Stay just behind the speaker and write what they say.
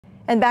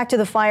And back to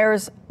the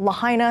fires,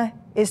 Lahaina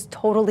is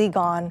totally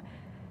gone.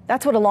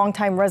 That's what a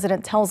longtime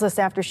resident tells us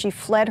after she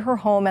fled her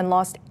home and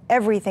lost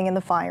everything in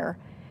the fire.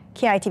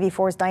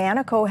 KITV4's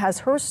Diana Ko has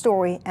her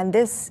story, and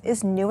this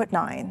is new at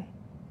 9.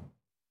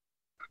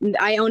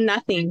 I own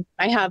nothing.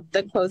 I have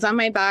the clothes on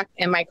my back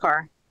and my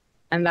car,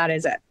 and that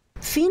is it.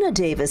 Fina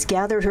Davis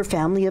gathered her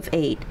family of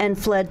 8 and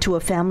fled to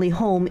a family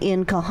home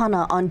in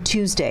Kahana on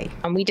Tuesday.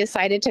 We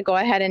decided to go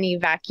ahead and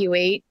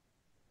evacuate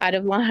out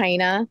of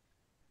Lahaina.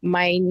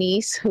 My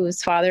niece,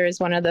 whose father is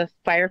one of the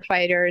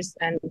firefighters,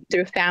 and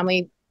through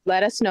family,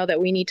 let us know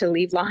that we need to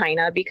leave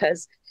Lahaina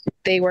because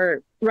they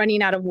were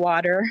running out of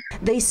water.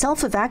 They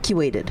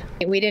self-evacuated.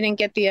 We didn't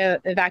get the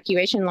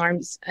evacuation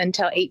alarms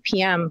until 8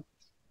 p.m.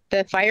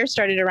 The fire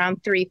started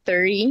around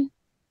 3:30.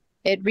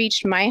 It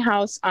reached my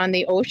house on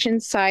the ocean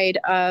side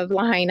of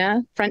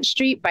Lahaina, Front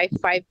Street, by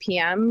 5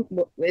 p.m.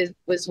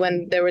 was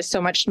when there was so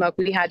much smoke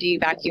we had to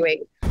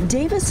evacuate.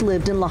 Davis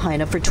lived in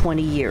Lahaina for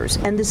 20 years,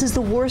 and this is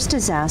the worst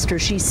disaster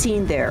she's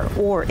seen there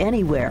or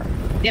anywhere.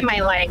 In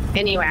my life,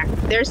 anywhere.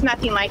 There's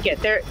nothing like it.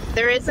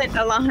 There isn't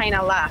a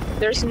Lahaina left.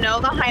 There's no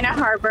Lahaina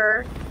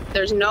Harbor.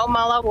 There's no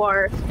Mala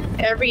Wharf.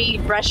 Every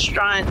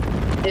restaurant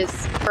is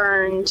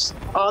burned.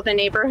 All the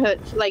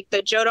neighborhoods, like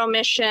the Jodo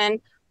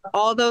Mission,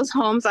 all those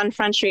homes on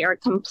Front Street are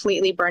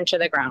completely burned to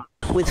the ground.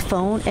 With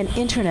phone and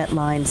internet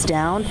lines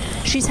down,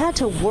 she's had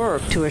to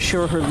work to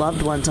assure her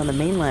loved ones on the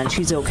mainland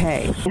she's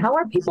okay. How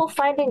are people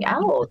finding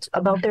out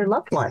about their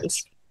loved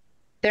ones?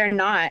 They're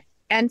not.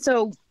 And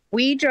so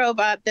we drove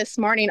up this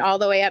morning all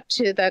the way up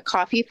to the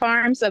coffee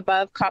farms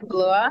above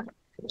Kapalua,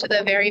 to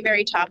the very,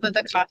 very top of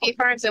the coffee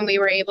farms, and we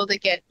were able to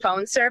get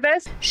phone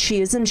service.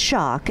 She is in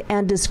shock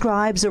and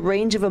describes a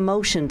range of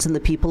emotions in the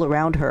people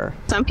around her.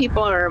 Some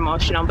people are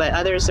emotional, but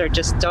others are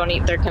just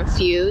they're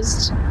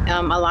confused.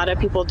 A lot of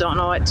people don't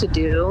know what to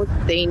do.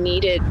 They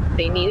needed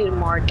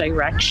more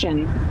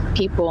direction,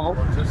 people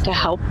to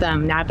help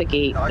them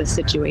navigate the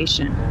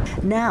situation.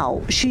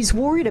 Now she's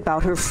worried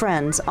about her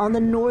friends on the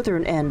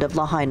northern end of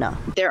Lahaina.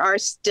 There are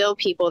still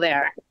people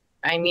there.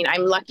 I mean,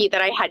 I'm lucky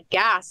that I had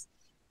gas.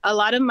 A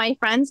lot of my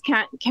friends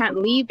can't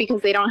leave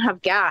because they don't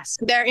have gas.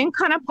 They're in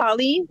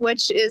Kanapali,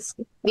 which is,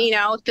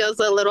 feels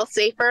a little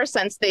safer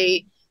since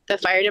the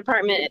fire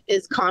department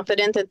is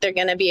confident that they're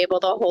going to be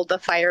able to hold the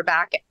fire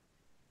back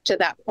to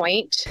that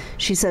point.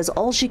 She says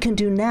all she can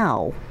do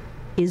now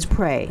is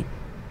pray.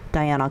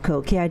 Diana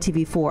Ko,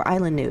 KITV4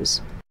 Island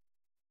News.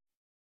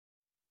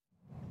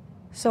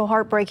 So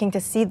heartbreaking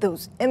to see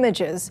those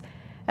images.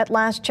 At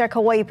last check,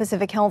 Hawaii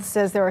Pacific Health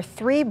says there are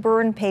 3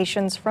 burn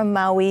patients from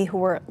Maui who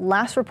were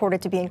last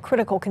reported to be in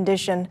critical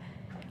condition,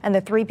 and the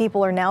 3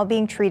 people are now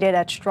being treated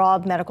at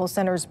Straub Medical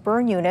Center's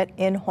burn unit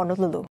in Honolulu.